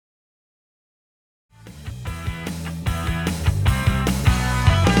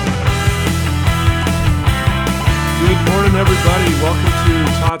everybody. Welcome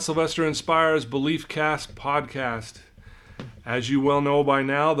to Todd Sylvester Inspires Belief Cast podcast. As you well know by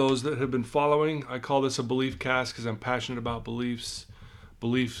now, those that have been following, I call this a belief cast because I'm passionate about beliefs.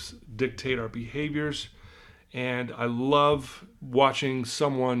 Beliefs dictate our behaviors, and I love watching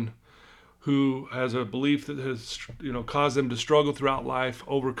someone who has a belief that has, caused them to struggle throughout life,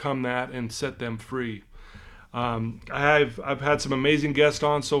 overcome that, and set them free. I've had some amazing guests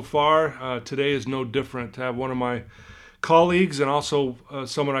on so far. Today is no different. I have one of my colleagues and also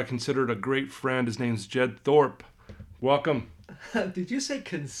someone I considered a great friend. His name's Jed Thorpe. Welcome. Did you say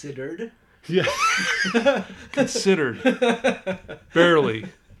considered? Yeah. Considered. Barely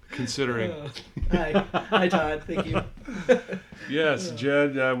considering. Hi, Todd. Thank you. Yes,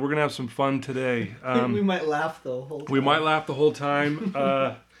 Jed, we're going to have some fun today. We might laugh the whole time. We might laugh the whole time.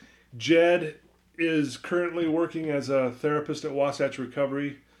 Jed is currently working as a therapist at Wasatch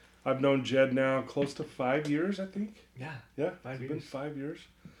Recovery. I've known Jed now close to 5 years, I think. Yeah, 5 it's years. been 5 years.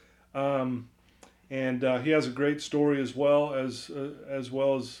 And he has a great story as well as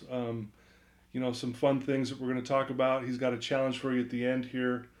some fun things that we're going to talk about. He's got a challenge for you at the end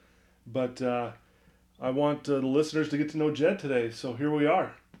here. But I want the listeners to get to know Jed today. So here we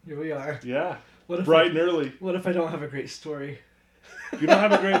are. Here we are. Yeah. What if bright and early. What if I don't have a great story? If you don't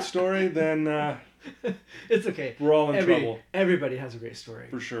have a great story, then it's okay. We're all in trouble. Everybody has a great story.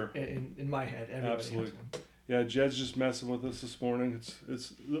 For sure. In my head, everybody Absolutely. has one. Yeah, Jed's just messing with us this morning. It's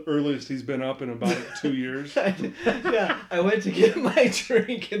the earliest he's been up in about 2 years. I went to get my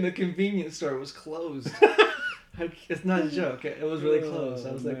drink and the convenience store was closed. It's not a joke. It was really close.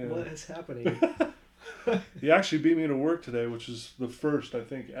 I was like, what is happening? He actually beat me to work today, which is the first, I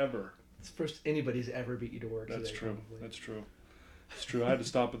think, ever. It's the first anybody's ever beat you to work That's today. true. Probably. That's true. It's true. I had to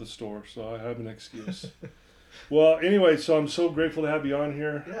stop at the store, so I have an excuse. Well, anyway, so I'm so grateful to have you on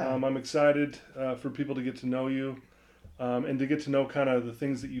here. Yeah. I'm excited for people to get to know you and to get to know kind of the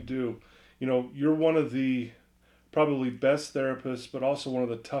things that you do. You know, you're one of the probably best therapists, but also one of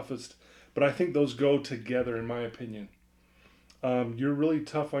the toughest. But I think those go together, in my opinion. You're really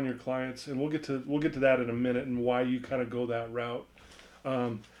tough on your clients, and we'll get to that in a minute and why you kind of go that route.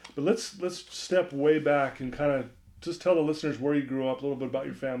 But let's step way back and kind of just tell the listeners where you grew up, a little bit about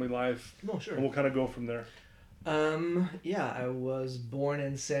your family life. No, sure. And we'll kind of go from there. I was born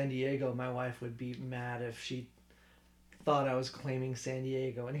in San Diego. My wife would be mad if she thought I was claiming San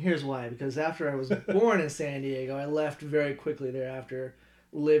Diego. And here's why. Because after I was born in San Diego, I left very quickly thereafter,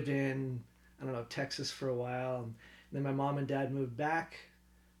 lived in, Texas for a while. And then my mom and dad moved back.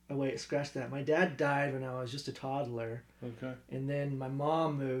 Oh, wait, scratch that. My dad died when I was just a toddler. Okay. And then my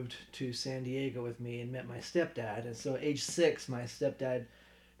mom moved to San Diego with me and met my stepdad. And so at age 6, my stepdad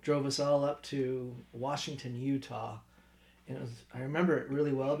drove us all up to Washington, Utah. And I remember it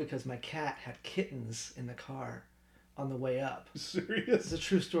really well because my cat had kittens in the car on the way up. Serious? It's a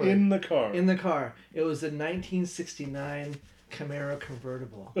true story. In the car? In the car. It was a 1969 Camaro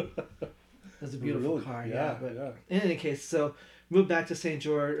convertible. It was a beautiful car. Yeah. In any case, so moved back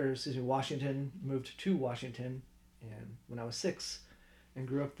to Washington, moved to Washington and when I was 6 and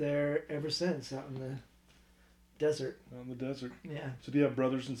grew up there ever since out in the desert. Out in the desert. Yeah. So do you have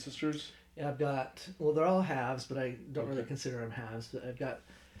brothers and sisters? Yeah, they're all halves, but I don't really consider them halves. But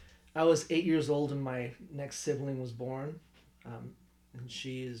I was 8 years old when my next sibling was born. And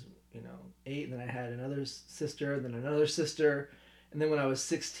she is, 8, and then I had another sister, and then another sister. And then when I was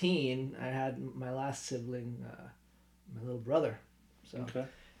 16, I had my last sibling, my little brother. So, okay.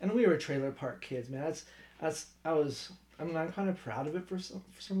 And we were trailer park kids, man. I'm kind of proud of it for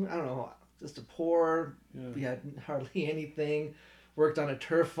some, I don't know, just a poor, we had hardly anything, worked on a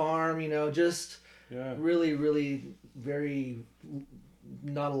turf farm, just really, really very,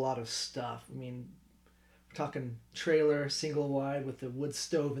 not a lot of stuff. I mean, we're talking trailer, single wide with the wood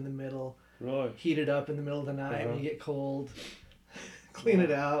stove in the middle, really? Heated up in the middle of the night when you get cold, clean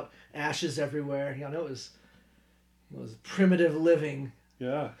it out, ashes everywhere. It was primitive living.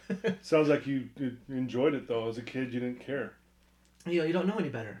 Yeah. Sounds like you enjoyed it, though. As a kid, you didn't care. You don't know any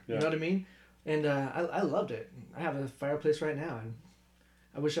better. Yeah. You know what I mean? And I loved it. I have a fireplace right now, and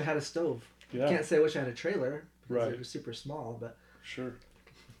I wish I had a stove. Yeah. I can't say I wish I had a trailer because right. it was super small, but... Sure.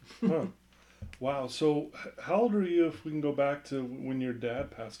 Huh. Wow. So how old are you if we can go back to when your dad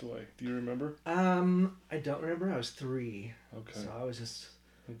passed away? Do you remember? I don't remember. I was 3. Okay. So I was just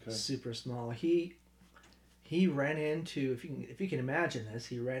super small. He ran into, if you can imagine this,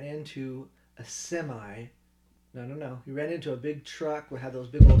 he ran into a semi. No. He ran into a big truck that had those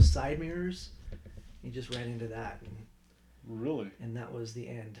big old side mirrors. He just ran into that. Really? And that was the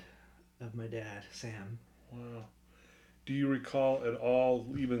end of my dad, Sam. Wow. Do you recall at all,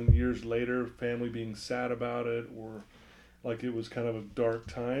 even years later, family being sad about it, or like it was kind of a dark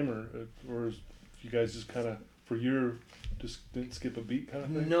time, or is you guys just kind of just didn't skip a beat kind of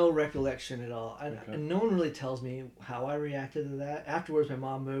thing? No recollection at all. Okay. And no one really tells me how I reacted to that. Afterwards, my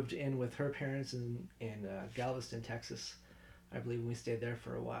mom moved in with her parents in Galveston, Texas. I believe we stayed there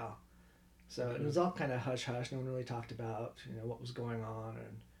for a while. So it was all kind of hush hush. No one really talked about what was going on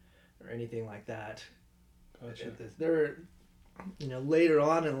or anything like that. Gotcha. There, later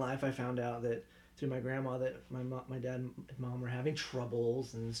on in life, I found out that through my grandma that my dad and mom were having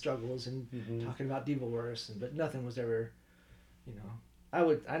troubles and struggles and talking about divorce, but nothing was ever, I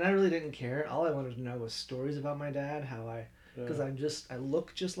really didn't care. All I wanted to know was stories about my dad, because I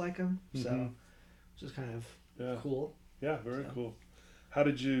look just like him, so just kind of cool. Yeah, very cool. How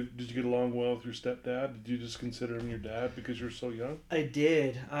did you get along well with your stepdad? Did you just consider him your dad because you're so young? I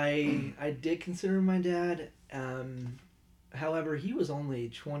did. I did consider him my dad. However, he was only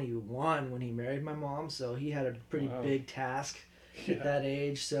 21 when he married my mom, so he had a pretty big task at that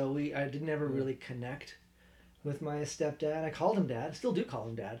age. So I did never really connect with my stepdad. I called him dad. Still do call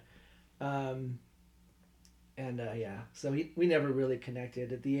him dad. So we never really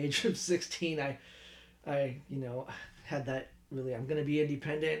connected. At the age of 16, I had that really I'm gonna be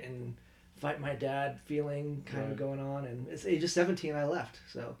independent and fight my dad feeling kind of going on. And at the age of 17, I left.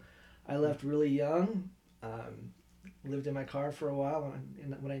 So I left really young. Lived in my car for a while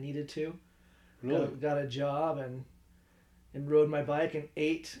when I needed to. Really? Got a job and rode my bike and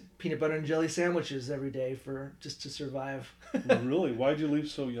ate peanut butter and jelly sandwiches every day just to survive. Really? Why'd you leave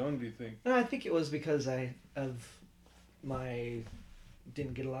so young, do you think? No, I think it was because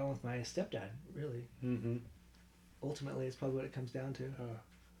didn't get along with my stepdad, really. Mm-hmm. Ultimately, it's probably what it comes down to.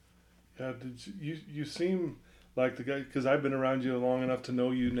 Yeah, you seem like the guy, because I've been around you long enough to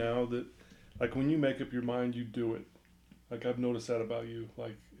know you now that, like, when you make up your mind, you do it. Like, I've noticed that about you.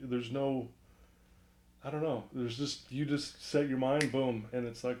 Like, there's no, I don't know. You just set your mind, boom, and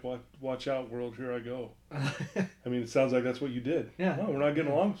it's like, watch out, world, here I go. I mean, it sounds like that's what you did. Yeah. Oh, we're not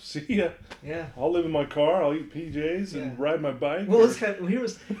getting along? See ya. Yeah. I'll live in my car, I'll eat PJs and ride my bike. Well,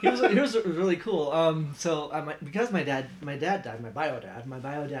 here's what was really cool. Because my dad died, my bio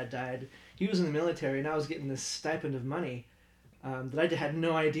dad died. He was in the military, and I was getting this stipend of money that I had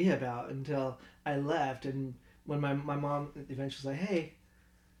no idea about until I left. And when my mom eventually was like, "Hey,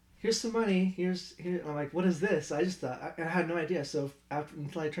 here's some money. Here." And I'm like, "What is this?" I just thought I had no idea. So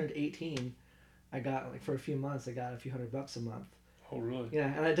until I turned 18, I got for a few months I got a few $100 a month. Oh, really?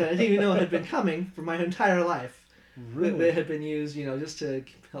 Yeah, and I didn't even know it had been coming for my entire life. Really? They had been used, just to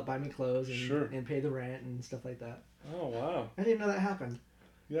help buy me clothes Sure. and pay the rent and stuff like that. Oh, wow. I didn't know that happened.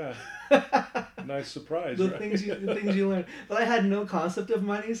 Yeah. Nice surprise. The things you learn. But I had no concept of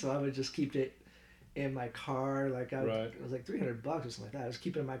money, so I would just keep it in my car. Like it was like $300 or something like that. I was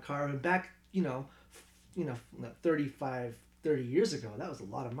keeping it in my car. And back, 30 years ago, that was a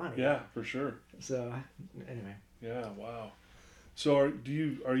lot of money. Yeah, for sure. So anyway. Yeah. Wow. So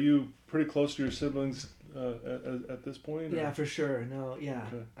are you pretty close to your siblings at this point? Or? Yeah, for sure. No. Yeah.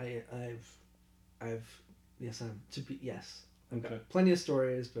 Okay. Yes. Okay. Plenty of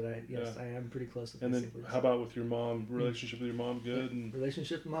stories, but I am pretty close with my siblings. And then how about with your mom? Relationship with your mom good? And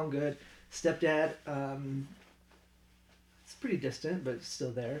relationship with mom good. Stepdad, it's pretty distant, but it's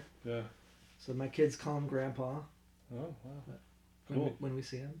still there. Yeah. So my kids call him Grandpa. Oh, wow. Cool. When we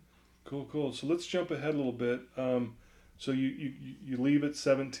see him. Cool. So let's jump ahead a little bit. So you leave at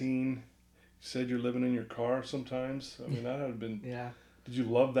 17. You said you're living in your car sometimes. I mean, that had been... Yeah. Did you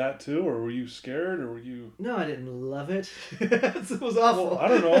love that too, or were you scared, or were you... No, I didn't love it. It was awful. Well, I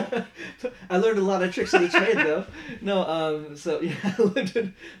don't know. I learned a lot of tricks of the trade, though. No, so yeah, I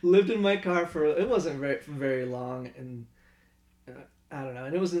lived in my car it wasn't very long, and I don't know,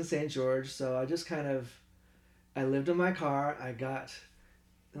 and it was in St. George, so I just I lived in my car.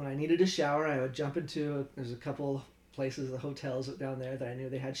 When I needed a shower, I would jump there's a couple places, the hotels down there that I knew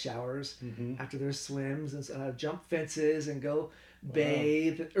they had showers after their swims, and so I'd jump fences and go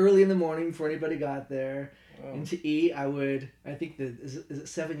bathe early in the morning before anybody got there. Wow. And to eat, I think is it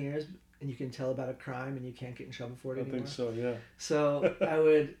 7 years, and you can tell about a crime and you can't get in trouble for it anymore? I think so, yeah. So I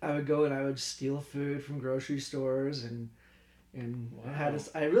would go and I would steal food from grocery stores, and wow.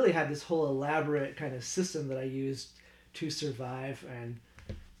 I really had this whole elaborate kind of system that I used to survive, and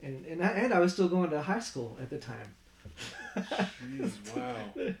I was still going to high school at the time. Jeez, wow.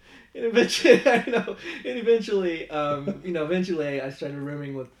 And eventually, I know. And eventually, I started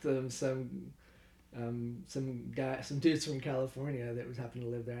rooming with some dudes from California that was happening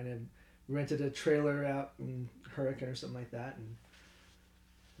to live there, and I rented a trailer out in Hurricane or something like that, and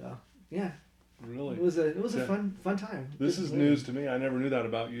so yeah, Really? It was a Yeah. fun time. This Good is living. news to me. I never knew that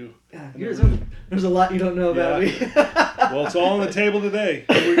about you. Yeah, I there's never knew. a lot you don't know about me. Well, it's all on the table today.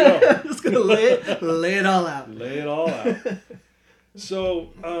 Here we go. I'm just gonna lay it all out. Lay it all out. So,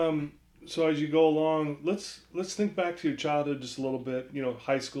 so as you go along, let's think back to your childhood just a little bit. You know,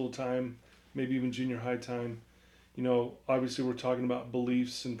 high school time, maybe even junior high time. You know, obviously we're talking about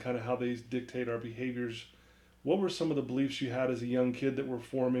beliefs and kind of how they dictate our behaviors. What were some of the beliefs you had as a young kid that were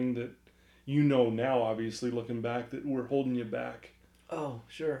forming that you know now, obviously looking back, that were holding you back? Oh,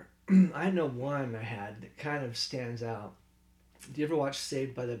 sure. I know one I had that kind of stands out. Do you ever watch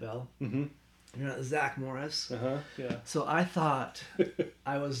Saved by the Bell? Mm-hmm. You know, Zach Morris. Uh-huh. Yeah. So I thought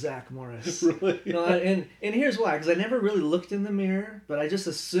I was Zach Morris. Really? No, and here's why. Because I never really looked in the mirror, but I just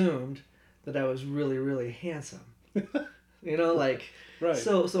assumed that I was really, really handsome. You know, like, Right.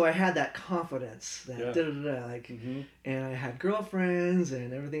 so I had that confidence that Yeah. like, Mm-hmm. and I had girlfriends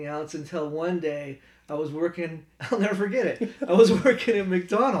and everything else until one day I was working. I'll never forget it. I was working at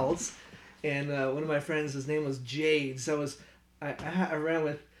McDonald's, and one of my friends, his name was Jades. I ran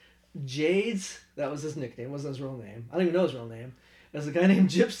with Jades. That was his nickname. It wasn't his real name. I don't even know his real name. There's a guy named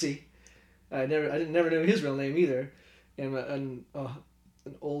Gypsy. I never knew his real name either, and an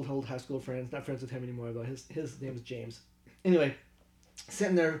old high school friend. Not friends with him anymore, but his name is James. Anyway,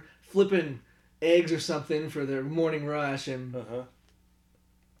 sitting there flipping eggs or something for their morning rush, and Uh-huh.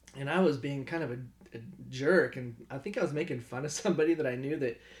 I was being kind of a jerk, and I think I was making fun of somebody that I knew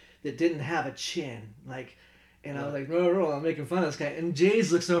that didn't have a chin, like, and I was like, no, I'm making fun of this guy, and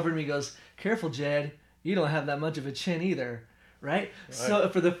Jays looks over at me and goes, "Careful, Jed, you don't have that much of a chin either," right? So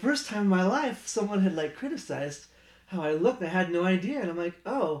for the first time in my life, someone had like criticized how I looked, and I had no idea, and I'm like,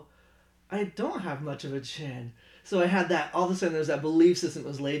 oh, I don't have much of a chin. So I had that, all of a sudden there's that belief system that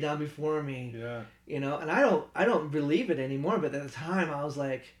was laid down before me. Yeah. You know, and I don't believe it anymore, but at the time I was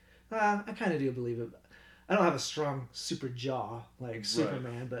like, I kind of do believe it. I don't have a strong super jaw like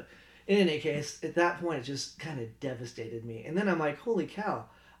Superman, but in any case, at that point it just kind of devastated me. And then I'm like, holy cow,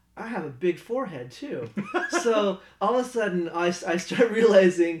 I have a big forehead too. So all of a sudden I start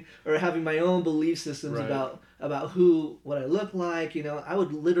realizing or having my own belief systems about what I look like. You know, I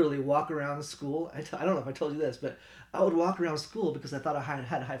would literally walk around school. I don't know if I told you this, but I would walk around school because I thought I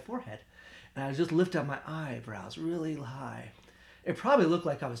had a high forehead. And I would just lift up my eyebrows really high. It probably looked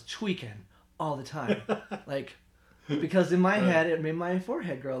like I was tweaking all the time. Like, because in my head, it made my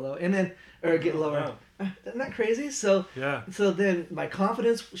forehead grow low. And then, or get lower. Wow. Isn't that crazy? So then my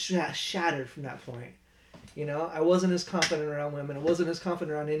confidence shattered from that point. You know, I wasn't as confident around women. I wasn't as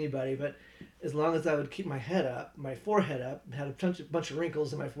confident around anybody. But as long as I would keep my head up, my forehead up, had a bunch of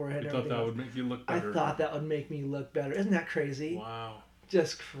wrinkles in my forehead. You thought that would make you look better. I thought that would make me look better. Isn't that crazy? Wow.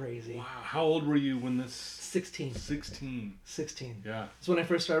 Just crazy. Wow. How old were you when this? 16. 16. 16. Yeah. That's when I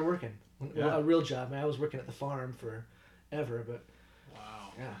first started working. Yeah. Well, a real job. I mean, I was working at the farm forever, but...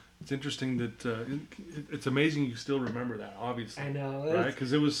 Wow. Yeah. It's interesting that it's amazing you still remember that, obviously. I know. Right?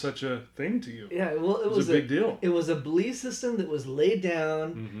 Because it was such a thing to you. Yeah, well, it was a big deal. It was a belief system that was laid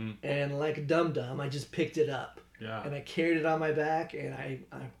down, Mm-hmm. and like a dum-dum, I just picked it up. Yeah. And I carried it on my back, and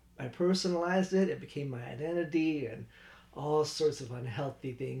I personalized it. It became my identity, and all sorts of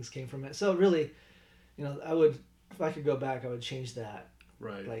unhealthy things came from it. So really, you know, if I could go back, I would change that.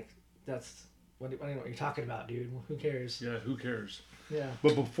 Right. Like, I don't know what you're talking about, dude. Who cares? Yeah, who cares? Yeah.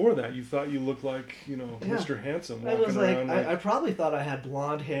 But before that, you thought you looked like, you know, Mr. Handsome walking I was like, around. I probably thought I had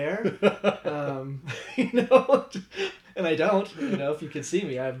blonde hair, you know, and I don't. You know, if you can see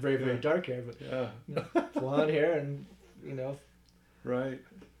me, I have very, very dark hair, but you know, blonde hair, and you know. Right.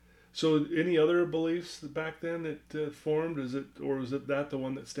 So, any other beliefs back then that formed? Was it that the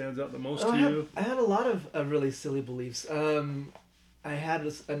one that stands out the most to you? I had a lot of really silly beliefs. I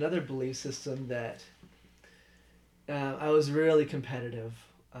had another belief system that I was really competitive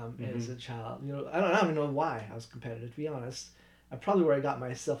as a child. You know, I don't even know why I was competitive, to be honest. Probably where I got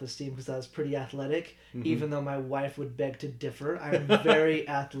my self-esteem, because I was pretty athletic, even though my wife would beg to differ. I'm very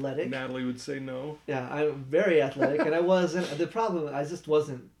athletic. Natalie would say no. Yeah, I'm very athletic, and I wasn't. The problem, I just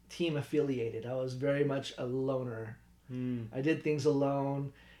wasn't team affiliated. I was very much a loner. I did things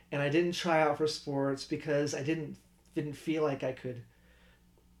alone, and I didn't try out for sports because I didn't feel like I could.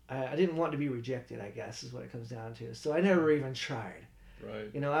 I didn't want to be rejected, I guess, is what it comes down to. So I never even tried. Right.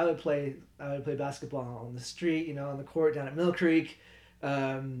 You know, I would play basketball on the street, you know, on the court down at Mill Creek. You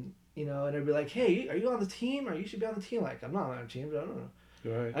know, and I'd be like, "Hey, are you on the team? Or you should be on the team." Like, I'm not on the team, but I don't know.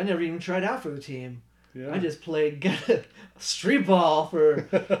 Right. I never even tried out for the team. Yeah. I just played street ball for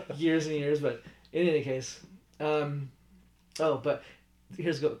years and years. But in any case, but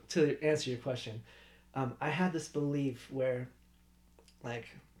to answer your question. I had this belief where, like,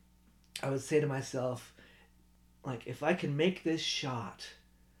 I would say to myself, like, if I can make this shot,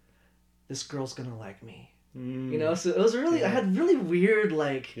 this girl's gonna like me. You know, so it was really, I had really weird,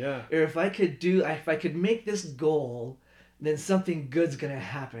 like, or if I could make this goal, then something good's gonna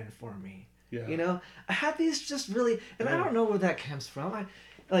happen for me. Yeah. You know, I had these just really, and I don't know where that comes from.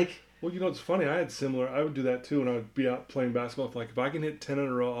 Well, you know, it's funny. I would do that too when I would be out playing basketball. If I can hit 10 in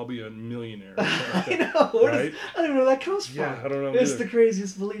a row, I'll be a millionaire. I know. Right? I don't know where that comes from. Yeah, I don't know. It's the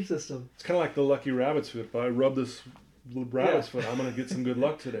craziest belief system. It's kind of like the lucky rabbit's foot. If I rub this rabbit's foot, I'm going to get some good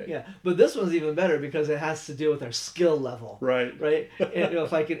luck today. Yeah, but this one's even better because it has to do with our skill level. Right. And, you know,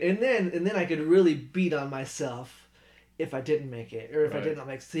 if I could, and then I could really beat on myself if I didn't make it, or if I didn't, I'm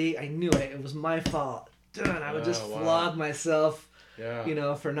like, see, I knew it. It was my fault. Done. I would just flog myself. Yeah. You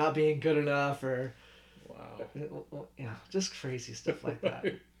know, for not being good enough, or wow. Just crazy stuff like that.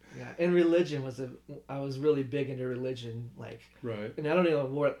 Yeah, and religion I was really big into religion, like, and I don't know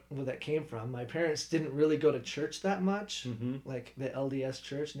where that came from. My parents didn't really go to church that much, like the LDS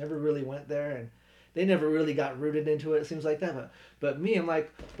church, never really went there, and they never really got rooted into it. It seems like that, but me, I'm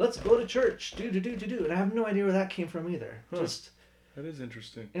like, let's go to church, do, and I have no idea where that came from either. Just that is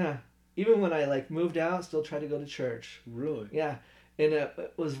interesting. Yeah, even when I like moved out, still tried to go to church. Really? Yeah, and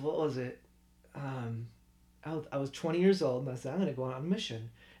it was, what was it? I was 20 years old, and I said, I'm gonna go on a mission.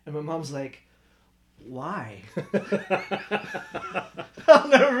 And my mom's like, why? I'll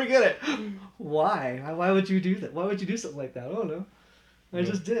never forget it. Why? Why would you do that? Why would you do something like that? I don't know. I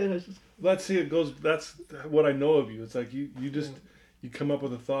just did. Let's see. That's what I know of you. It's like you just you come up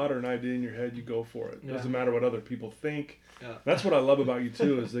with a thought or an idea in your head, you go for it. It doesn't matter what other people think. Yeah. That's what I love about you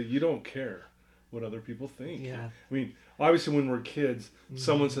too, is that you don't care what other people think. Yeah. I mean, obviously when we're kids,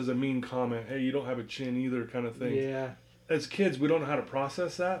 someone says a mean comment, hey, you don't have a chin either, kind of thing. Yeah. As kids, we don't know how to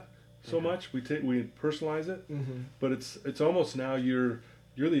process that so much. We personalize it, but it's almost now you're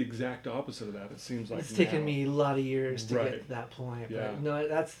the exact opposite of that. It seems like it's taken me a lot of years to get to that point. Yeah. But no,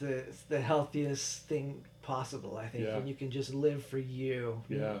 it's the healthiest thing possible, I think. And you can just live for you.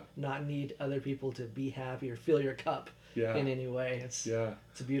 Yeah. Not need other people to be happy or fill your cup in any way. It's a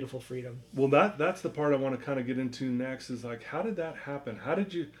beautiful freedom. Well, that's the part I want to kind of get into next, is like, how did that happen? How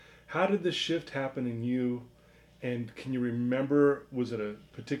did the shift happen in you? And can you remember, was it a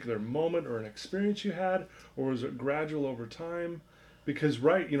particular moment or an experience you had, or was it gradual over time? Because,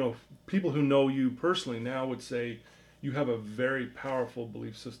 you know, people who know you personally now would say you have a very powerful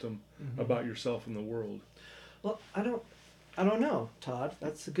belief system about yourself and the world. Well, I don't know, Todd.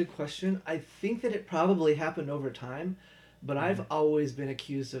 That's a good question. I think that it probably happened over time, but I've always been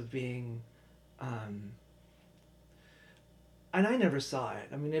accused of being, and I never saw it.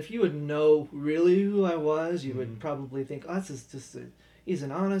 I mean, if you would know really who I was, you would probably think, oh, he's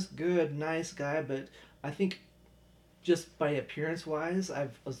an honest, good, nice guy. But I think just by appearance-wise, I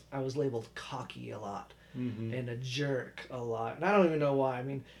was labeled cocky a lot and a jerk a lot. And I don't even know why. I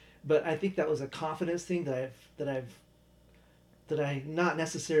mean, but I think that was a confidence thing that I not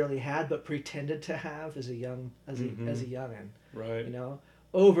necessarily had, but pretended to have as a youngin'. Right. You know,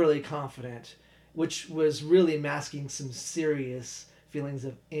 overly confident, which was really masking some serious feelings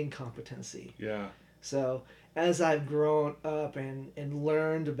of incompetency. Yeah. So as I've grown up and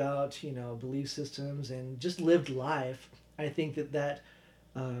learned about, you know, belief systems and just lived life, I think that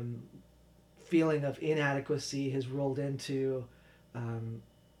feeling of inadequacy has rolled into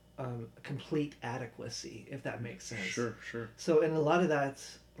complete adequacy, if that makes sense. Sure. So, and a lot of that,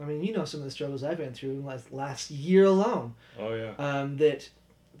 I mean, you know, some of the struggles I've been through last year alone. Oh yeah.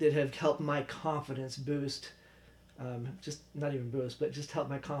 That have helped my confidence boost, just not even boost, but just help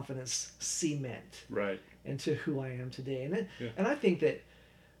my confidence cement into who I am today. And I think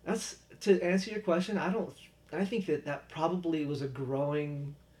that's to answer your question. I think that probably was a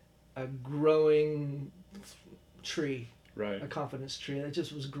growing tree, a confidence tree that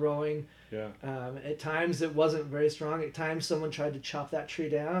just was growing. Yeah. At times it wasn't very strong. At times someone tried to chop that tree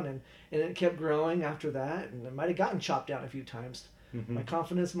down, and it kept growing after that, and it might have gotten chopped down a few times. My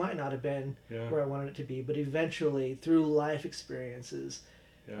confidence might not have been where I wanted it to be, but eventually, through life experiences,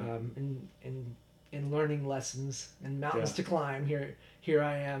 and learning lessons and mountains to climb, here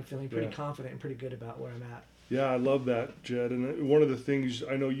I am feeling pretty confident and pretty good about where I'm at. Yeah, I love that, Jed. And one of the things,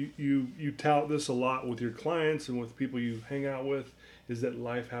 I know you tout this a lot with your clients and with people you hang out with, is that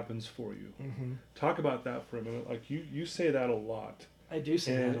life happens for you. Talk about that for a minute. Like you say that a lot. I do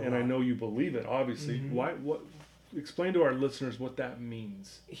say that a lot. And I know you believe it, obviously. Why? What? Explain to our listeners what that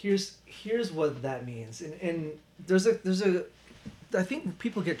means. Here's what that means, and there's a I think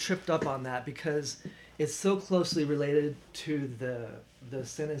people get tripped up on that because it's so closely related to the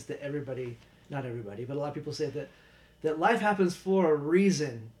sentence that not everybody, but a lot of people say that that life happens for a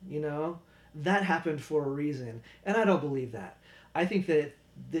reason, you know? That happened for a reason. And I don't believe that. I think that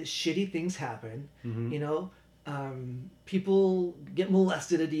shitty things happen, Mm-hmm. you know? People get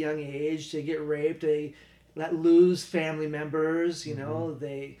molested at a young age, they get raped, they lose family members, you know?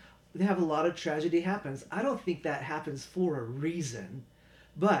 They have a lot of tragedy happens. I don't think that happens for a reason.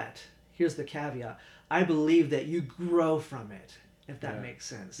 But here's the caveat. I believe that you grow from it, if that Yeah. makes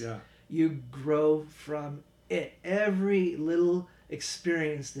sense. Yeah. You grow from it. Every little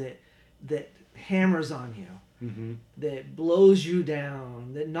experience that hammers on you, Mm-hmm. that blows you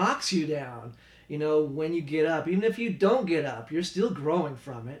down, that knocks you down, you know, when you get up, even if you don't get up, you're still growing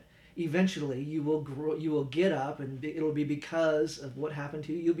from it. Eventually, you will grow. You will get up, and it'll be because of what happened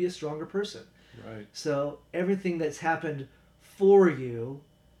to you. You'll be a stronger person. Right. So everything that's happened for you,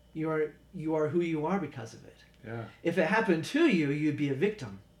 you are who you are because of it. Yeah. If it happened to you, you'd be a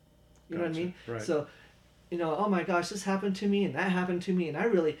victim. You know what I Gotcha. mean? Right. So, you know, oh my gosh, this happened to me and that happened to me,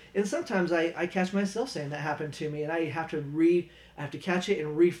 and sometimes I catch myself saying that happened to me, and I have to catch it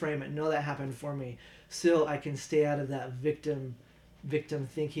and reframe it, know that happened for me, so I can stay out of that victim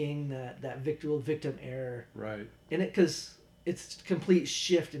thinking, that victim error. Right. And because it's a complete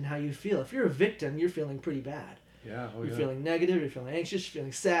shift in how you feel. If you're a victim, you're feeling pretty bad. Yeah. Oh, You're yeah. feeling negative, you're feeling anxious, you're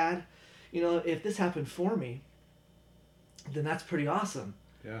feeling sad. You know, if this happened for me, then that's pretty awesome.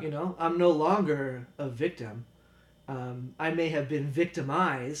 Yeah. You know, I'm no longer a victim. I may have been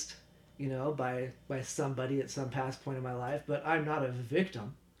victimized, you know, by somebody at some past point in my life, but I'm not a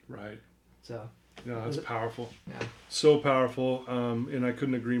victim. Right. So, No, that's powerful. yeah. So powerful, and I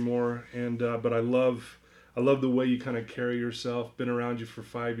couldn't agree more. And but I love the way you kind of carry yourself. Been around you for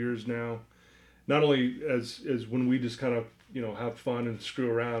 5 years now. Not only as when we just kind of have fun and screw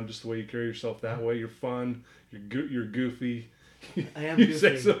around, just the way you carry yourself that way. You're fun. You're goofy. I am You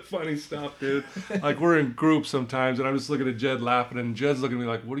say goofy. some funny stuff, dude. Like we're in groups sometimes, and I'm just looking at Jed laughing, and Jed's looking at me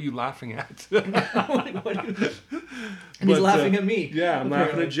like, "What are you laughing at?" And he's laughing at me. Yeah, I'm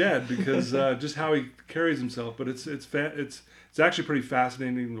laughing apparently. at Jed because just how he carries himself. But it's actually pretty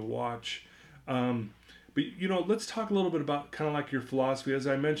fascinating to watch. But let's talk a little bit about kind of like your philosophy. As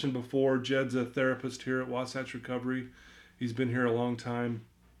I mentioned before, Jed's a therapist here at Wasatch Recovery. He's been here a long time.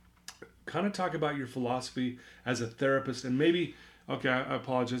 Kind of talk about your philosophy as a therapist, and maybe, okay, I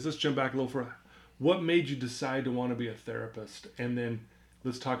apologize. Let's jump back a little further. What made you decide to want to be a therapist? And then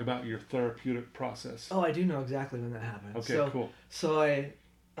let's talk about your therapeutic process. Oh, I do know exactly when that happened. Okay, cool. So I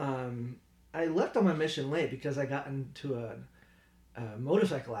left on my mission late because I got into a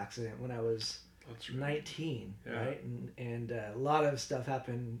motorcycle accident when I was That's right. 19, Yeah. right? And a lot of stuff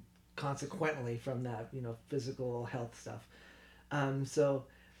happened consequently from that, physical health stuff.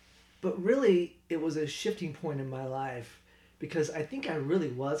 But really, it was a shifting point in my life because I think I really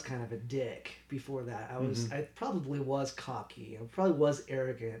was kind of a dick before that. I probably was cocky. I probably was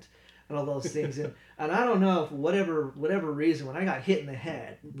arrogant and all those things. And I don't know, for whatever reason, when I got hit in the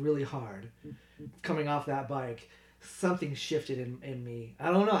head really hard coming off that bike, something shifted in me. I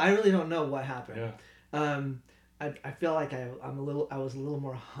don't know. I really don't know what happened. Yeah. I feel like I was a little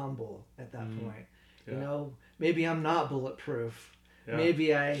more humble at that point. Yeah. Maybe I'm not bulletproof. Yeah.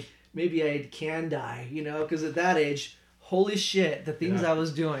 Maybe I can die, because at that age, holy shit, the things Yeah. I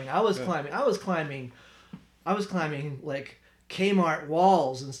was doing. I was climbing like Kmart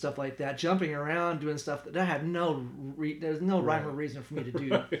walls and stuff like that, jumping around, doing stuff that I had there's no rhyme or reason for me to do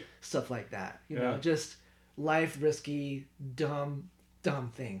Right. stuff like that. Yeah. Just life risky, dumb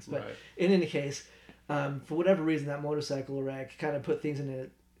things. But Right. in any case, for whatever reason, that motorcycle wreck kind of put things into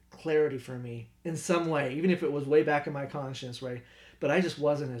clarity for me in some way, even if it was way back in my conscience, right? But I just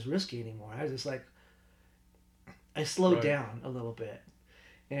wasn't as risky anymore. I was just like, I slowed Right. down a little bit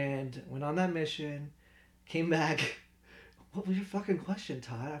and went on that mission, came back. What was your fucking question,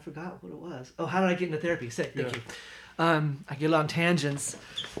 Todd? I forgot what it was. Oh, how did I get into therapy? Sick, thank Yeah. you. I get on tangents.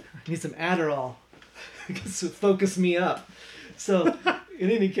 I need some Adderall to focus me up. So, in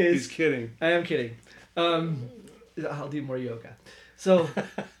any case, He's kidding. I am kidding. I'll do more yoga. So,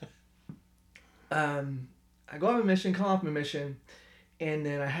 I go on my mission, come off my mission, and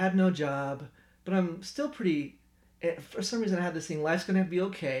then I had no job, but I'm still pretty. For some reason, I had this thing: life's gonna be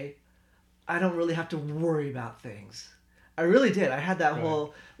okay. I don't really have to worry about things. I really did. I had that Right.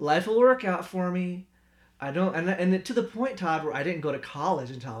 whole life will work out for me. I don't, and to the point, Todd, where I didn't go to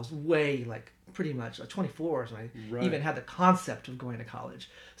college until I was way pretty much 24, so I Right. even had the concept of going to college.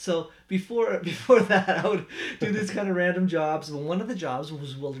 So before that, I would do these kind of random jobs. Well, one of the jobs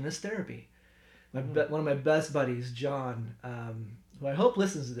was wilderness therapy. One of my best buddies, John, who I hope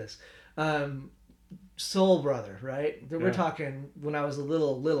listens to this, soul brother, right? We're Yeah. talking when I was a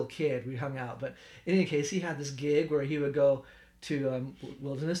little kid, we hung out. But in any case, he had this gig where he would go to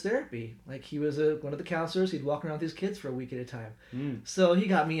wilderness therapy. Like he was one of the counselors. He'd walk around with these kids for a week at a time. Mm. So he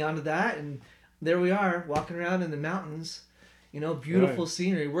got me onto that, and there we are walking around in the mountains. Beautiful Right.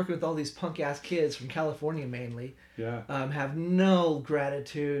 scenery, working with all these punk ass kids from California mainly. Yeah. Have no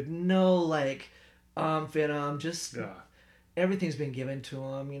gratitude, no like, just Yeah. everything's been given to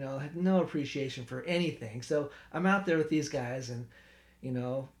them. Had no appreciation for anything. So I'm out there with these guys, and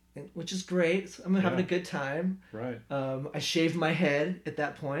which is great. I'm having Yeah. a good time. Right. I shaved my head at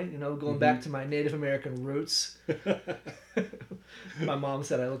that point. Going back to my Native American roots. My mom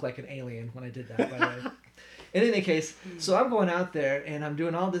said I looked like an alien when I did that. By the way. In any case, so I'm going out there and I'm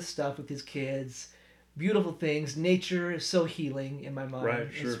doing all this stuff with these kids. Beautiful things. Nature is so healing in my mind. Right,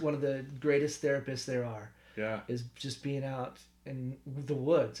 sure. It's one of the greatest therapists there are. Yeah. Is just being out in the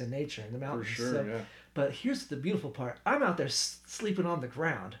woods and nature and the For mountains. sure. So, Yeah. but here's the beautiful part. I'm out there sleeping on the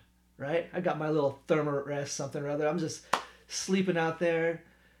ground, right? I got my little thermarest something or other. I'm just sleeping out there,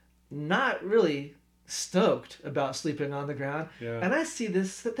 not really stoked about sleeping on the ground. Yeah. And I see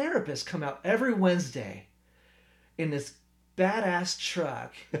this therapist come out every Wednesday in this badass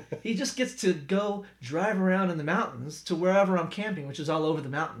truck. He just gets to go drive around in the mountains to wherever I'm camping, which is all over the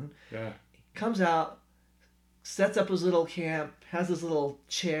mountain. Yeah. Comes out, sets up his little camp, has his little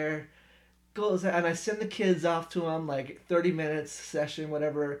chair, goes, and I send the kids off to him, like 30 minutes session,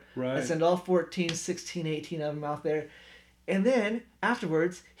 whatever. Right. I send all 14, 16, 18 of them out there. And then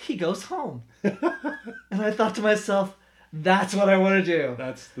afterwards, he goes home. And I thought to myself, that's what I want to do.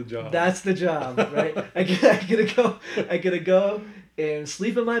 That's the job. That's the job, right? I gotta go and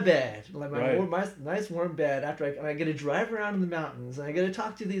sleep in my bed, like Right. my nice warm bed. And I get to drive around in the mountains, and I get to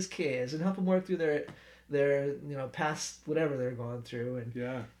talk to these kids and help them work through their past whatever they're going through. And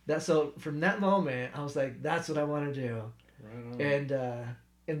Yeah. so from that moment, I was like, that's what I want to do. Right on.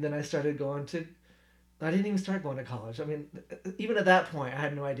 And then I started going to. I didn't even start going to college. I mean, even at that point, I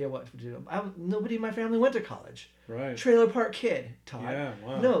had no idea what to do. Nobody in my family went to college. Right. Trailer park kid, Todd. Yeah.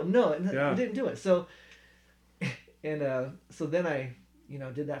 Wow. No, Yeah. I didn't do it. So, so then I,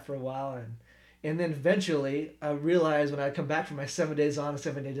 did that for a while, and then eventually I realized when I come back from my 7 days on and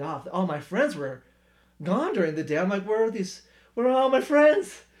 7 days off, all my friends were gone during the day. I'm like, where are all my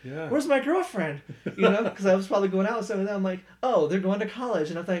friends? Yeah. Where's my girlfriend? Because I was probably going out with some of them. I'm like, oh, they're going to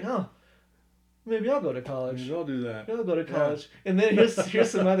college, and I'm like, oh, maybe I'll go to college. Maybe I'll do that. I'll go to college. And then here's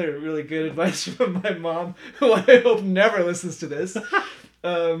some other really good advice from my mom, who I hope never listens to this.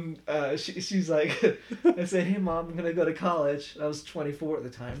 She's like, I said, hey mom, I'm gonna go to college. I was 24 at the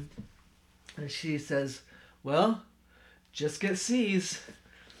time, and she says, well, just get C's.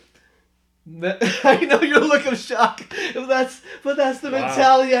 I know you're looking shocked, but that's the Wow.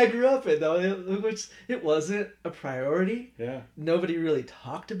 mentality I grew up in, though. Which it wasn't a priority. Yeah. Nobody really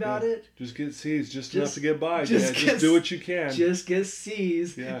talked about it. Just get C's, just enough to get by. just Just get- do what you can. Just get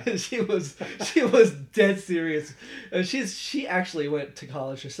C's. Yeah. And she was dead serious. And she actually went to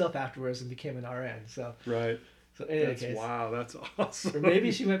college herself afterwards and became an RN. So Right. in any That's case, wow. That's awesome. or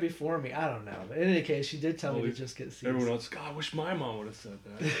maybe she went before me. I don't know. But in any case, she did tell me Well, to just get C's. Everyone else, God, I wish my mom would have said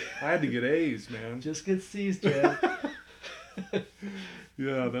that. I had to get A's, man. Just get C's, Jen.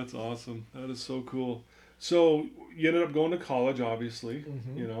 Yeah, that's awesome. That is so cool. So you ended up going to college, obviously,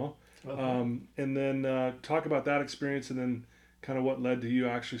 Mhm. Okay. And then talk about that experience, and then kind of what led to you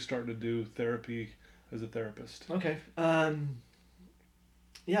actually starting to do therapy as a therapist. Okay.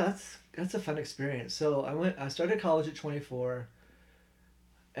 Yeah, that's a fun experience. So I started college at 24.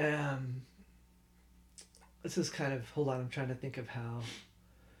 This is kind of, hold on, I'm trying to think of how.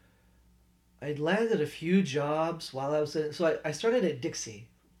 I landed a few jobs while I was so I started at Dixie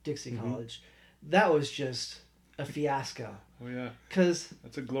Mhm. College. That was just a fiasco. Oh yeah, Cause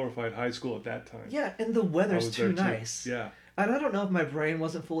that's a glorified high school at that time. yeah, and the I weather's was too there, nice. Yeah. And I don't know if my brain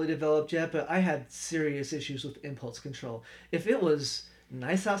wasn't fully developed yet, but I had serious issues with impulse control. If it was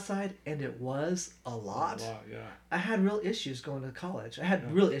nice outside, and it was a lot, Yeah. I had real issues going to college. I had Yeah.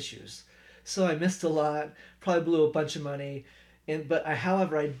 real issues. So I missed a lot, probably blew a bunch of money.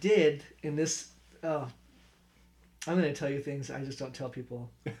 However, I did in this, I'm going to tell you things I just don't tell people.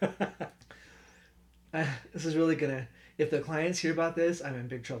 This is really going to, if the clients hear about this, I'm in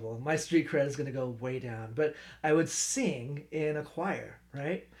big trouble. My street cred is going to go way down. But I would sing in a choir,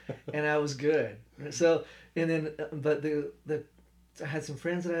 right? And I was good. So, and then, but I had some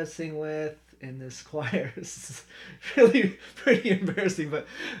friends that I was singing with in this choir. It's really pretty embarrassing, but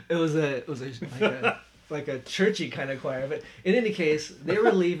it was like a churchy kind of choir. But in any case, they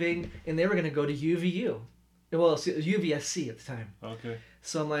were leaving and they were going to go to UVU. Well, it was UVSC at the time. Okay.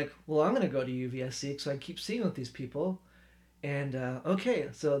 So I'm like, well, I'm gonna go to UVSC, so I keep seeing with these people, and okay,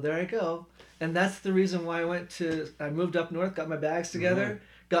 so there I go, and that's the reason why I moved up north, got my bags together, Right.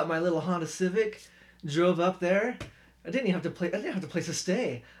 got my little Honda Civic, drove up there. I didn't have a place to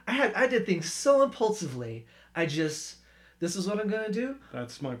stay. I did things so impulsively. This is what I'm gonna do.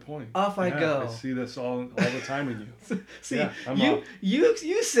 That's my point. Off I go. I see this all the time in you. See, Yeah, I'm you off.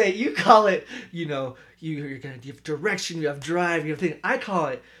 you say you call it, you're gonna give direction, you have drive, you have thing. I call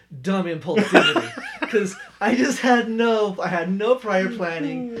it dumb impulsivity because I had no prior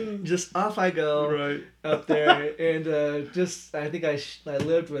planning. Just off I go Right. up there, and I think I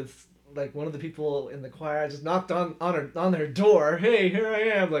lived with like one of the people in the choir. I just knocked on their door. Hey, here I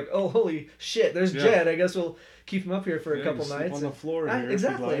am. Like, oh, holy shit, there's Yeah. Jed. I guess we'll keep him up here for a couple you sleep nights. on the And floor here if you'd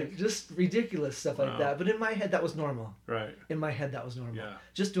exactly, like. just ridiculous stuff like Wow. that. But in my head, that was normal. Right. In my head, that was normal. Yeah.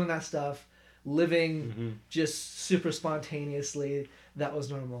 Just doing that stuff, living Mm-hmm. just super spontaneously, that was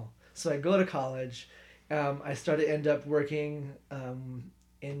normal. So I go to college. I end up working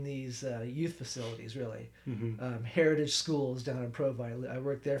in these youth facilities, really. Mm-hmm. Heritage schools down in Provo. I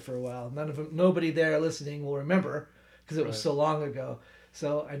worked there for a while. Nobody there listening will remember because it was Right. so long ago.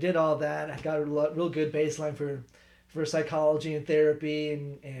 So I did all that. I got a real good baseline for psychology and therapy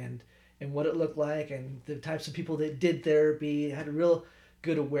and what it looked like and the types of people that did therapy. I had a real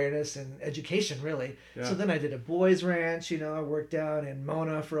good awareness and education, really. Yeah. So then I did a boys ranch. I worked down in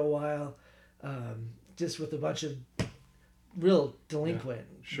Mona for a while, just with a bunch of real delinquent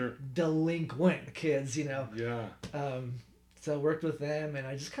kids. Yeah. So I worked with them, and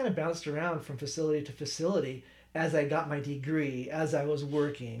I just kind of bounced around from facility to facility as I got my degree, as I was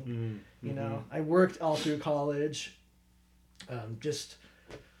working. Mm-hmm. I worked all through college.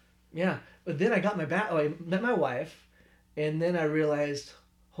 But then I got I met my wife, and then I realized,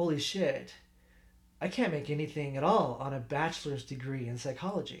 holy shit, I can't make anything at all on a bachelor's degree in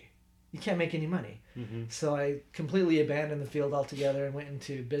psychology. You can't make any money. Mm-hmm. So I completely abandoned the field altogether and went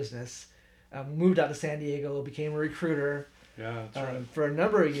into business. Moved out to San Diego, became a recruiter Yeah, that's right. for a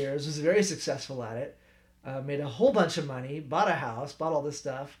number of years. Was very successful at it. Made a whole bunch of money. Bought a house. Bought all this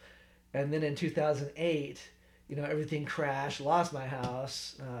stuff. And then in 2008, everything crashed. Lost my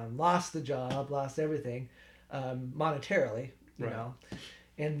house. Lost the job. Lost everything, monetarily. You Right. know.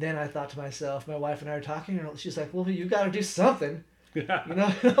 And then I thought to myself, my wife and I were talking, and she's like, "Well, you got to do something." Yeah.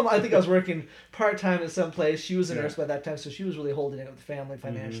 I think I was working part-time at some place. She was a Yeah. nurse by that time, so she was really holding it with the family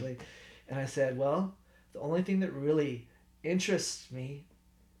financially. And I said, well, the only thing that really interests me,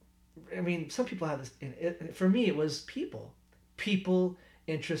 I mean, some people have this, for me, it was people. People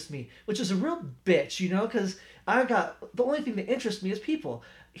interest me, which is a real bitch, because the only thing that interests me is people.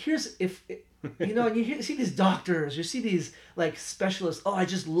 And see these doctors, you see these like specialists. Oh, I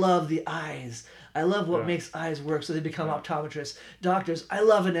just love the eyes. I love what Yeah. makes eyes work, so they become Yeah. optometrists. Doctors, I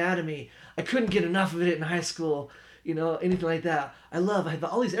love anatomy. I couldn't get enough of it in high school. Anything like that. I have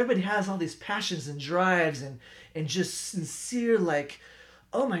all these. Everybody has all these passions and drives and just sincere like,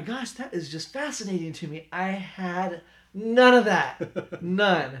 oh my gosh, that is just fascinating to me. I had none of that.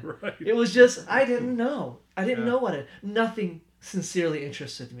 None. Right. It was just I didn't know. I didn't Yeah. know nothing sincerely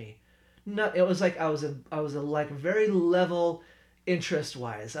interested me. No, it was like I was a like very level interest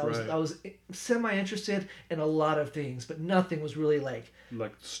wise. Right. I was semi interested in a lot of things, but nothing was really like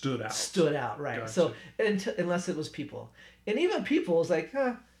Stood out. stood out, right? Gotcha. So unless it was people, and even people was like,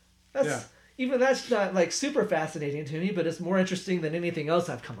 that's Yeah. even that's not like super fascinating to me, but it's more interesting than anything else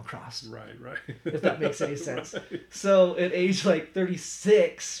I've come across. Right. If that makes any sense. Right. So at age like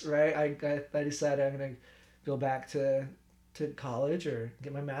 36, right, I decided I'm gonna go back to college or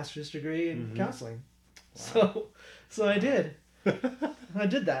get my master's degree in counseling. Wow. So I did. I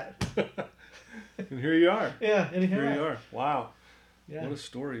did that. And here you are. Yeah, and Here I you are. Wow. Yeah. What a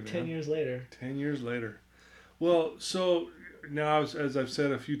story, man. 10 years later. 10 years later. Well, so now, as I've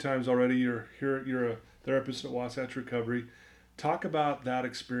said a few times already, you're a therapist at Wasatch Recovery. Talk about that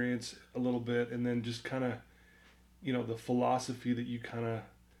experience a little bit, and then just kind of, the philosophy that you kind of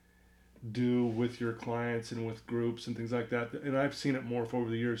do with your clients and with groups and things like that. And I've seen it more over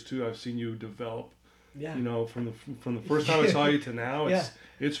the years too. I've seen you develop. Yeah. From the first time I saw you to now,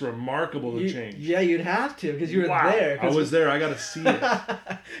 it's remarkable the change. Yeah, you'd have to because you were Wow. there. I was there. I got to see it.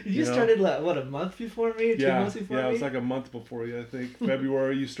 You started a month before me? 2 months before me? Yeah, it was like a month before you, I think.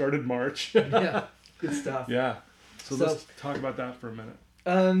 February, you started March. Yeah, good stuff. Yeah. So let's talk about that for a minute.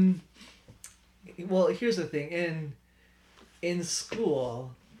 Well, here's the thing. In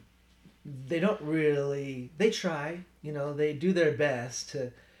school, they don't really, they try, they do their best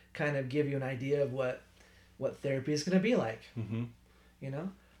to kind of give you an idea of what therapy is going to be like, Mm-hmm.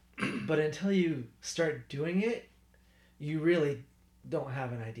 but until you start doing it, you really don't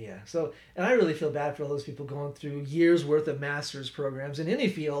have an idea. So, and I really feel bad for all those people going through years worth of master's programs in any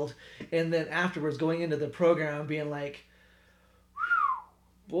field, and then afterwards going into the program being like,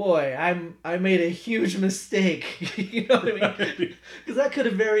 boy, I made a huge mistake. You know what I mean? Because that could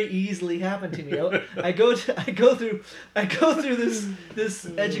have very easily happened to me. I go through this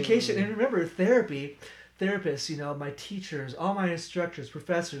education, and remember, therapists. You know, my teachers, all my instructors,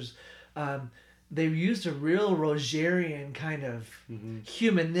 professors, they used a real Rogerian kind of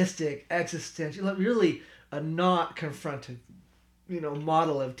humanistic, existential, really a not confrontive,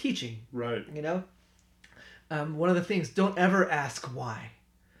 model of teaching. Right. You know, one of the things: don't ever ask why.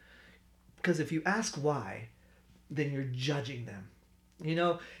 Because if you ask why, then you're judging them,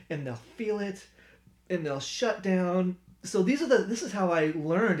 and they'll feel it, and they'll shut down. So this is how I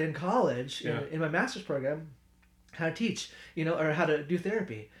learned in college, in my master's program, how to teach, or how to do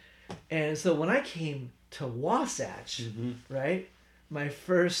therapy. And so when I came to Wasatch, right, my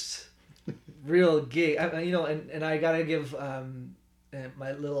first real gig, and I gotta give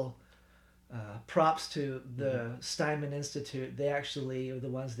my little props to the Steinman Institute. They actually are the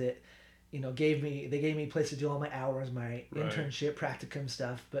ones that gave me a place to do all my hours, my internship, practicum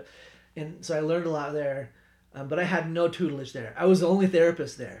stuff. And so I learned a lot there, but I had no tutelage there. I was the only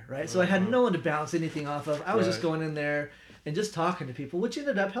therapist there, right? So I had no one to bounce anything off of. I was just going in there and just talking to people, which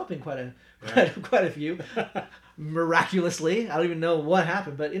ended up helping quite a few, miraculously. I don't even know what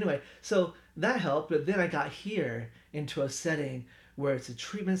happened, but anyway, so that helped. But then I got here into a setting where it's a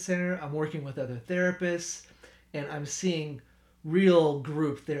treatment center. I'm working with other therapists, and I'm seeing real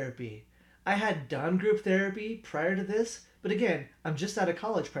group therapy. I had done group therapy prior to this, but again, I'm just out of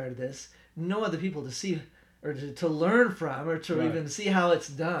college prior to this. No other people to see or to learn from or to even see how it's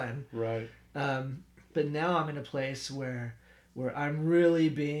done. Right. But now I'm in a place where I'm really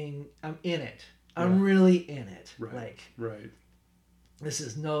I'm in it. I'm really in it. Right. Like, this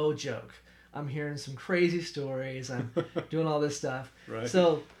is no joke. I'm hearing some crazy stories. I'm doing all this stuff. Right.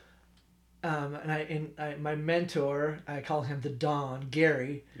 So, and my mentor, I call him the Don,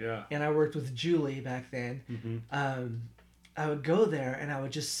 Gary. Yeah. And I worked with Julie back then. Mm-hmm. I would go there and I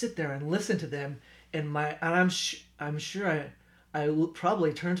would just sit there and listen to them. And I'm sure I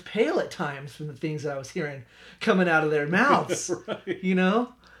probably turned pale at times from the things that I was hearing coming out of their mouths. I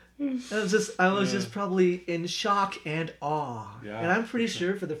was just probably in shock and awe. Yeah, and I'm pretty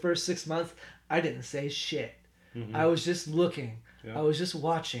sure for the first 6 months, I didn't say shit. I was just looking. I was just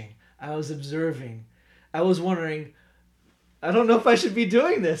watching. I was observing. I was wondering, I don't know if I should be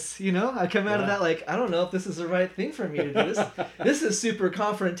doing this. I come out of that like, I don't know if this is the right thing for me to do. This is super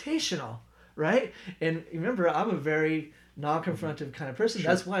confrontational, right? And remember, I'm a very non-confrontive kind of person.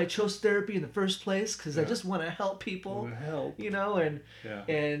 That's why I chose therapy in the first place, because I just want to help people,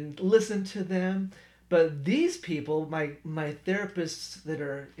 and listen to them. But these people, my therapists that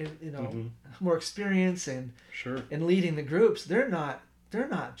are more experienced and leading the groups, they're not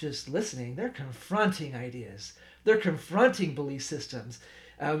just listening. They're confronting ideas. They're confronting belief systems.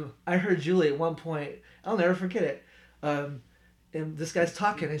 I heard Julie at one point. I'll never forget it. And this guy's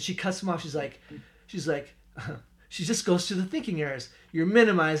talking, and she cuts him off. She's like, she just goes through the thinking errors. You're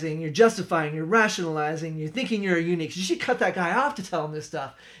minimizing, you're justifying, you're rationalizing, you're thinking you're unique. She cut that guy off to tell him this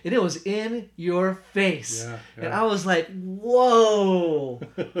stuff. And it was in your face. Yeah. And I was like, whoa,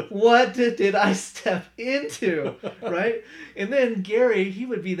 what did I step into? Right? And then Gary, he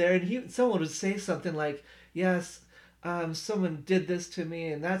would be there, and someone would say something like, yes, someone did this to me,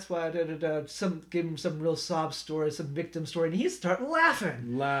 and that's why give him some real sob story, some victim story, and he'd start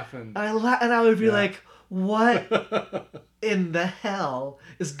laughing. And I would be like, what in the hell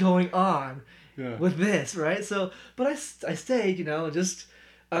is going on with this, right? So, but I stayed, just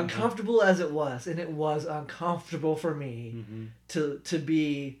uncomfortable as it was, and it was uncomfortable for me to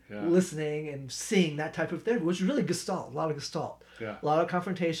be listening and seeing that type of therapy, which is really Gestalt, a lot of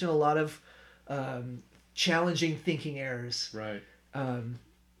confrontation, a lot of challenging thinking errors. Right. And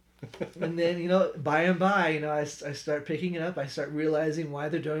then, by and by, I start picking it up. I start realizing why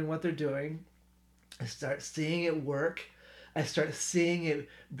they're doing what they're doing. I start seeing it work. I start seeing it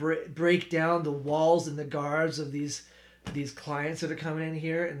break down the walls and the guards of these clients that are coming in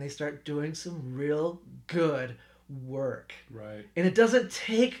here, and they start doing some real good work. Right. And it doesn't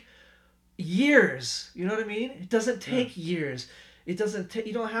take years. You know what I mean? It doesn't take years. It doesn't take.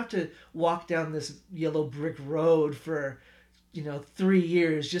 You don't have to walk down this yellow brick road for 3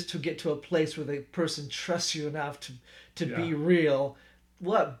 years just to get to a place where the person trusts you enough to be real.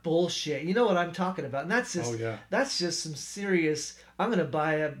 What bullshit. You know what I'm talking about. And that's just some serious, I'm going to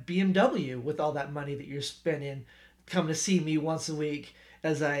buy a BMW with all that money that you're spending, come to see me once a week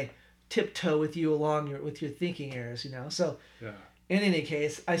as I tiptoe with you along with your thinking errors, you know. So Yeah. in any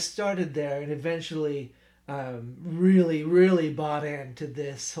case, I started there and eventually really, really bought into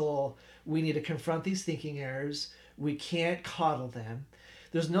this whole we need to confront these thinking errors. We can't coddle them.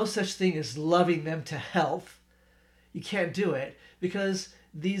 There's no such thing as loving them to health. You can't do it because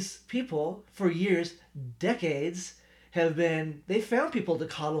these people, for years, decades, they found people to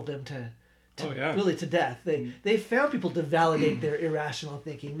coddle them to really to death. They found people to validate their irrational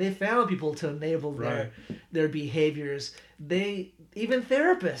thinking. They found people to enable their behaviors. Even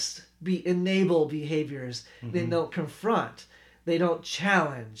therapists enable behaviors. They don't confront. They don't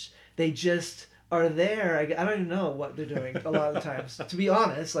challenge. They just are there. I don't even know what they're doing a lot of the times. To be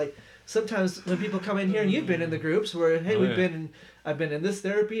honest, like sometimes when people come in here, and you've been in the groups where, hey, I've been in this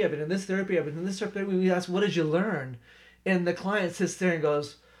therapy, I've been in this therapy, I've been in this therapy. We ask, what did you learn? And the client sits there and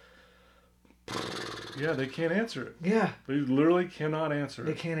goes, yeah, they can't answer it. Yeah. They literally cannot answer it.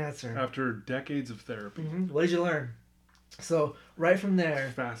 They can't answer. After decades of therapy. What did you learn? So right from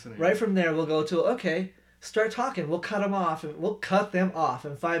there, fascinating. Right from there, we'll go to, okay, start talking. We'll cut them off. And we'll cut them off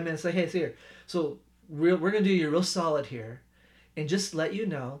in 5 minutes. Like, hey, it's here. So we're going to do you real solid here. And just let you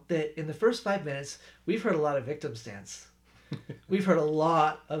know that in the first 5 minutes, we've heard a lot of victim stance. We've heard a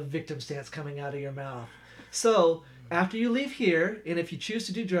lot of victim stance coming out of your mouth. So after you leave here, and if you choose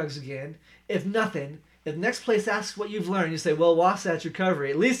to do drugs again, if nothing, if the next place asks what you've learned, you say, well, Wasatch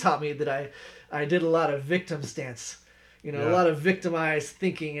Recovery at least taught me that I did a lot of victim stance. You know, a lot of victimized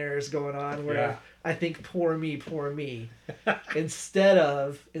thinking errors going on where I think, poor me, instead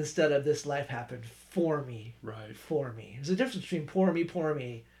of this life happened for me. Right. For me. There's a difference between poor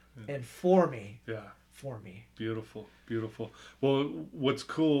me, and for me. Yeah. For me. Beautiful, beautiful. Well, what's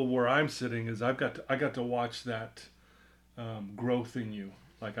cool where I'm sitting is I got to watch that growth in you.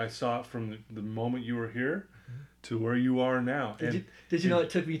 Like I saw it from the moment you were here to where you are now. Did you know it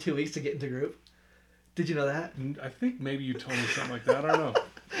took me 2 weeks to get into group? Did you know that? I think maybe you told me something like that. I don't know.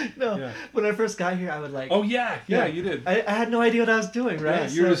 No. Yeah. When I first got here, I would like... Oh, yeah, you did. I had no idea what I was doing, right? Yeah,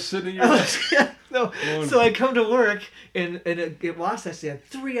 you were just sitting in your... No. So I come to work, and it was actually had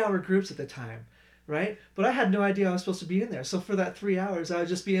 3-hour groups at the time, right? But I had no idea I was supposed to be in there. So for that 3 hours, I would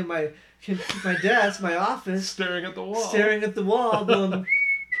just be in my desk, my office... Staring at the wall, going...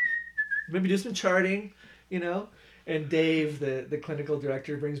 maybe do some charting, you know? And Dave, the clinical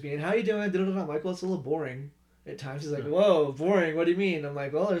director, brings me in. How you doing? I'm like, well, it's a little boring at times. He's like, whoa, boring. What do you mean? I'm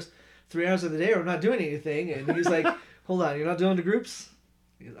like, well, there's 3 hours of the day where I'm not doing anything. And he's like, hold on, you're not doing the groups?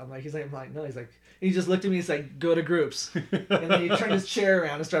 I'm like, no. He's like, he just looked at me. He's like, go to groups. And then he turned his chair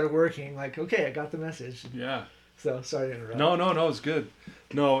around and started working. Like, okay, I got the message. Yeah. So sorry to interrupt. No, it's good.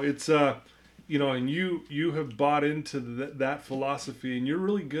 No, it's you know, and you have bought into that philosophy, and you're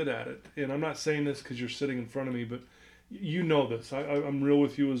really good at it. And I'm not saying this because you're sitting in front of me, but you know this. I'm real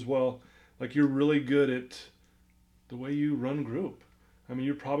with you as well. Like, you're really good at the way you run group. I mean,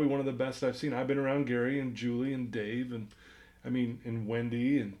 you're probably one of the best I've seen. I've been around Gary and Julie and Dave and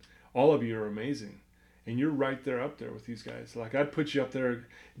Wendy, and all of you are amazing. And you're right there up there with these guys. Like, I'd put you up there,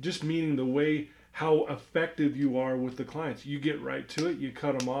 just meaning the way how effective you are with the clients. You get right to it. You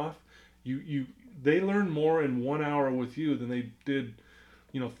cut them off. They learn more in 1 hour with you than they did,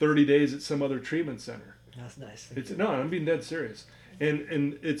 30 days at some other treatment center. That's nice. I'm being dead serious.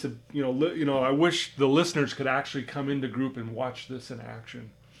 And it's I wish the listeners could actually come into group and watch this in action,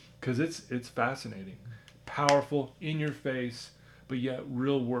 because it's fascinating, powerful, in your face, but yet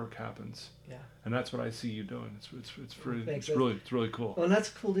real work happens. Yeah. And that's what I see you doing. It's really cool. Well, and that's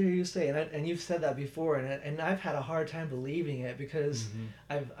cool to hear you say, and you've said that before, and I've had a hard time believing it because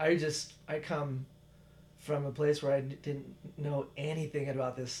I come from a place where I didn't know anything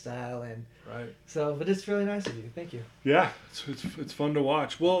about this style, and so, but it's really nice of you. Thank you. Yeah, it's fun to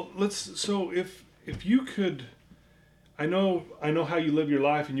watch. Well, if you could, I know how you live your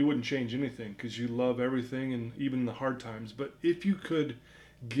life, and you wouldn't change anything because you love everything and even the hard times. But if you could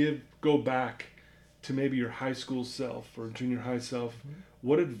go back to maybe your high school self or junior high self,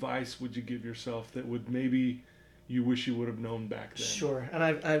 what advice would you give yourself that would maybe you wish you would have known back then? Sure, and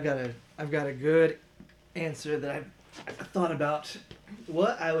I've got a good answer that I've thought about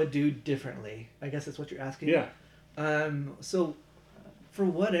what I would do differently. I guess that's what you're asking. Yeah. So for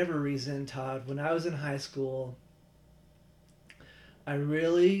whatever reason, Todd, when I was in high school, I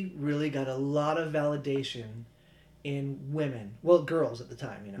really, really got a lot of validation in women. Well, girls at the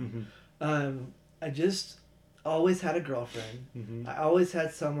time, I just always had a girlfriend. Mm-hmm. I always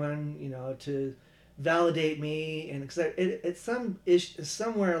had someone, to validate me, and because it's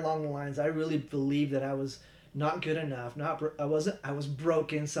somewhere along the lines, I really believed that I was not good enough. I was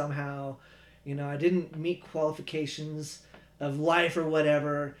broken somehow. I didn't meet qualifications of life or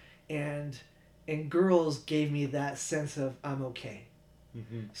whatever, and girls gave me that sense of I'm okay.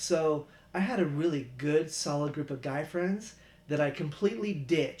 Mm-hmm. So I had a really good, solid group of guy friends that I completely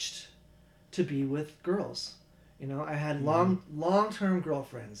ditched to be with girls. You know, I had long-term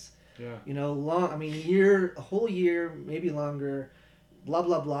girlfriends. Yeah. You know, a whole year, maybe longer, blah,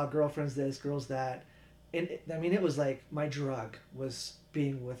 blah, blah, girlfriends this, girls that. And it was like my drug was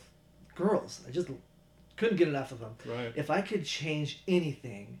being with girls. I just couldn't get enough of them. Right. If I could change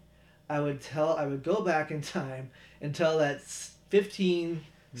anything, I would go back in time and tell that 15,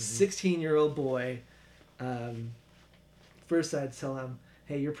 16-year-old boy, first I'd tell him,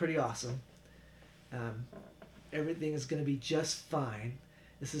 hey, you're pretty awesome. Everything is going to be just fine.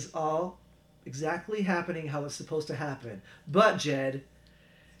 This is all exactly happening how it's supposed to happen. But, Jed,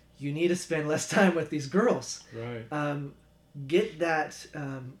 you need to spend less time with these girls. Right.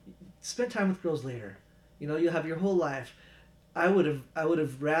 Spend time with girls later. You know, you'll have your whole life. I would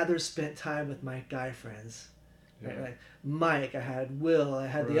have rather spent time with my guy friends. Yeah. Right? Like Mike, I had Will, I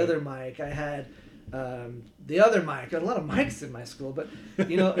had Right. the other Mike, I had the other Mike. I had a lot of Mikes in my school, but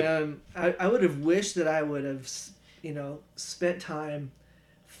you know, I would have wished that I would have, you know, spent time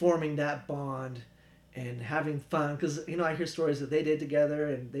forming that bond and having fun, because you know I hear stories that they did together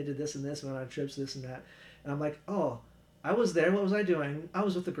and they did this and this, went on trips, this and that, and I'm like, oh, I was there. What was I doing? I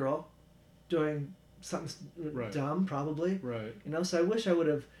was with a girl, doing something Right. dumb, probably. Right. You know, so I wish I would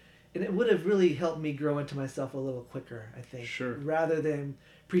have, and it would have really helped me grow into myself a little quicker, I think. Sure. Rather than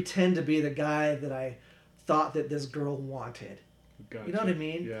pretend to be the guy that I thought that this girl wanted. Gotcha. You know what I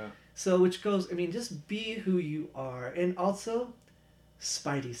mean? Yeah. So, which goes, I mean, just be who you are. And also,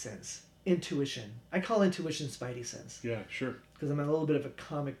 spidey sense, intuition. I call intuition spidey sense. Yeah. Sure. Because I'm a little bit of a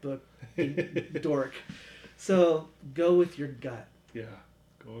comic book dork. So, go with your gut. Yeah.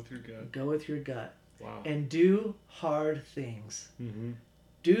 Go with your gut. Go with your gut. Wow. And do hard things. Mm-hmm.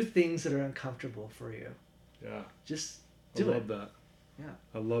 Do things that are uncomfortable for you. Yeah. Just do I love it. that. Yeah.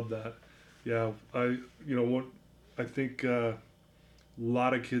 I love that. Yeah. I think a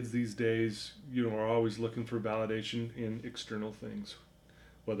lot of kids these days, you know, are always looking for validation in external things,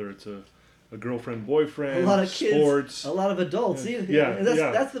 whether it's a girlfriend, boyfriend, A lot of kids, sports. a lot of adults. Yeah.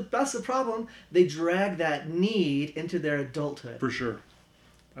 That's the problem. They drag that need into their adulthood. For sure.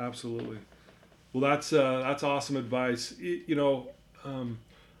 Absolutely. Well, that's awesome advice.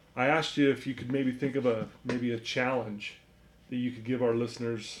 I asked you if you could maybe think of a challenge that you could give our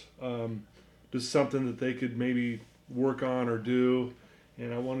listeners, just something that they could maybe work on or do.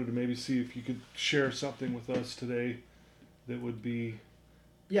 And I wanted to maybe see if you could share something with us today that would be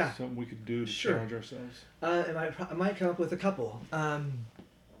something we could do to challenge ourselves. And I might come up with a couple.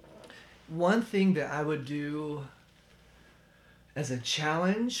 One thing that I would do as a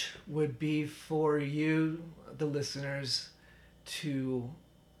challenge would be for you, the listeners, to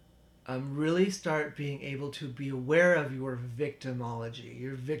really start being able to be aware of your victimology,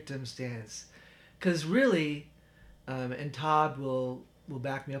 your victim stance. Because really, and Todd will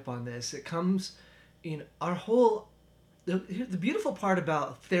back me up on this, it comes in our whole... The beautiful part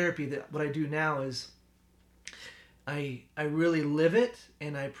about therapy, that what I do now is I really live it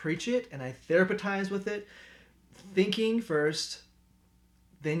and I preach it and I therapeutize with it. Thinking first,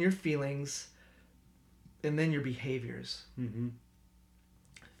 then your feelings, and then your behaviors. Mm-hmm.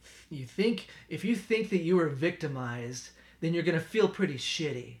 If you think that you were victimized, then you're going to feel pretty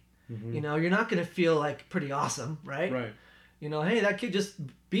shitty. Mm-hmm. You know, you're not going to feel like pretty awesome, right? Right. You know, hey, that kid just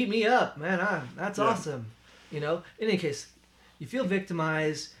beat me up, man. That's awesome. You know, in any case, you feel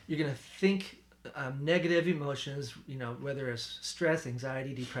victimized, you're going to think negative emotions, you know, whether it's stress,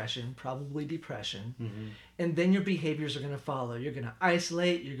 anxiety, depression, probably depression. Mm-hmm. And then your behaviors are going to follow. You're going to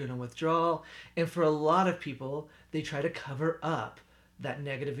isolate, you're going to withdraw. And for a lot of people, they try to cover up that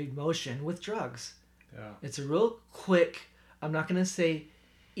negative emotion with drugs. Yeah. It's a real quick, I'm not going to say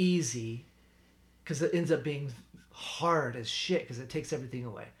easy, because it ends up being hard as shit because it takes everything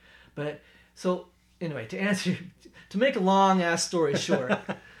away. But so anyway, to make a long ass story short,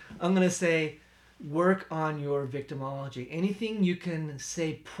 I'm going to say, work on your victimology. Anything you can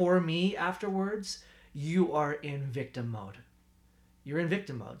say poor me afterwards, you are in victim mode. You're in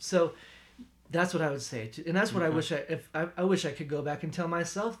victim mode. So that's what I would say. And that's what I wish I wish I could go back and tell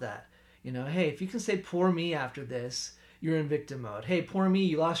myself that. You know, hey, if you can say poor me after this, you're in victim mode. Hey, poor me,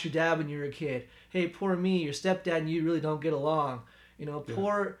 you lost your dad when you were a kid. Hey, poor me, your stepdad and you really don't get along. You know,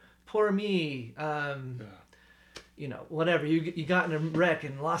 poor me. You know, whatever, you got in a wreck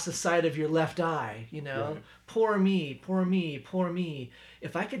and lost the sight of your left eye, you know. Right. Poor me, poor me, poor me.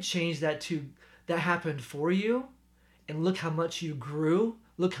 If I could change that to, that happened for you, and look how much you grew,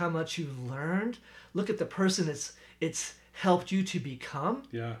 look how much you learned, look at the person it's helped you to become,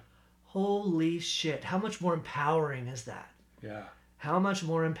 Yeah. holy shit, how much more empowering is that? Yeah. How much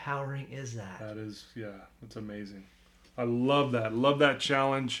more empowering is that? That is, yeah, it's amazing. I love that. Love that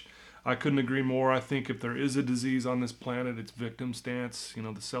challenge. I couldn't agree more. I think if there is a disease on this planet, it's victim stance,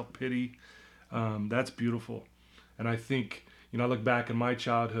 the self-pity. That's beautiful. And I think, I look back in my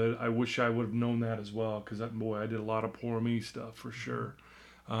childhood, I wish I would have known that as well, because I did a lot of poor me stuff for sure.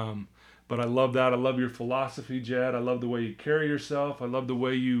 But I love that. I love your philosophy, Jed. I love the way you carry yourself. I love the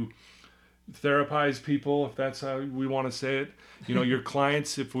way you therapize people, if that's how we want to say it. Your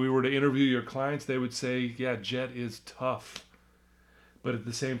clients, if we were to interview your clients, they would say, yeah, Jed is tough. But at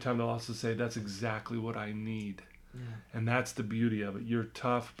the same time, they'll also say, that's exactly what I need. Yeah. And that's the beauty of it. You're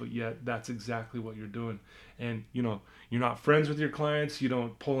tough, but yet that's exactly what you're doing. And, you're not friends with your clients. You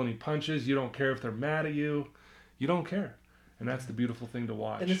don't pull any punches. You don't care if they're mad at you. You don't care. And that's the beautiful thing to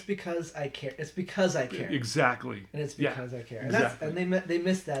watch. And it's because I care. It's because I care. Exactly. And it's because I care. And, exactly. And they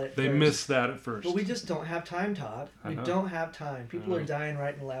missed that at first. They missed that at first. But we just don't have time, Todd. We don't have time. People are dying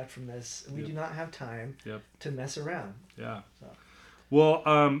right and left from this. And we do not have time to mess around. Yeah. So.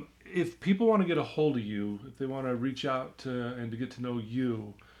 Well, if people want to get a hold of you, if they want to reach out to get to know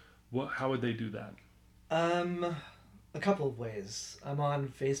you, how would they do that? A couple of ways. I'm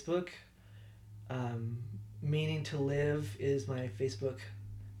on Facebook. Meaning to Live is my Facebook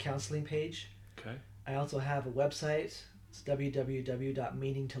counseling page. Okay. I also have a website. It's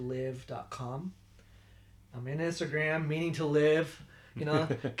www.meaningtolive.com. I'm in Instagram, Meaning to Live.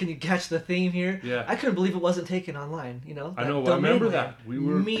 Can you catch the theme here? Yeah. I couldn't believe it wasn't taken online. I know. I remember that. We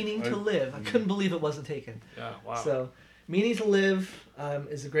were Meaning to Live. I couldn't believe it wasn't taken. Yeah. Wow. So, Meaning to Live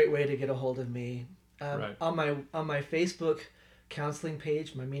is a great way to get a hold of me. Right. On my Facebook counseling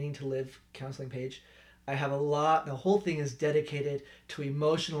page, my Meaning to Live counseling page, I have a lot. The whole thing is dedicated to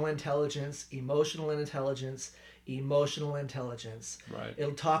emotional intelligence. Right.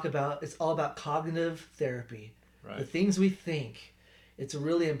 It's all about cognitive therapy. Right. The things we think. It's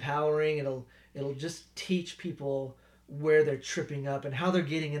really empowering. It'll just teach people where they're tripping up and how they're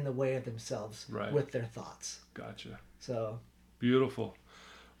getting in the way of themselves with their thoughts. Gotcha. So beautiful.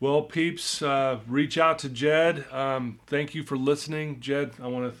 Well, peeps, reach out to Jed. Thank you for listening. Jed, I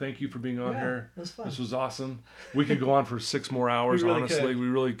want to thank you for being on here. It was fun. This was awesome. We could go on for 6 more hours, honestly. We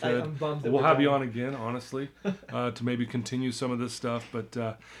really could. I'm bummed that we'll have done. you on again, honestly, to maybe continue some of this stuff.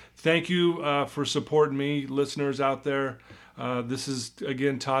 But thank you for supporting me, listeners out there. This is,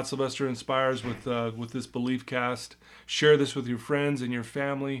 again, Todd Sylvester Inspires with this Belief Cast. Share this with your friends and your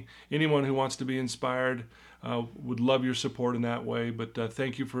family. Anyone who wants to be inspired. Would love your support in that way. But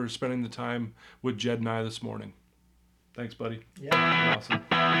thank you for spending the time with Jed and I this morning. Thanks, buddy. Yeah. Awesome.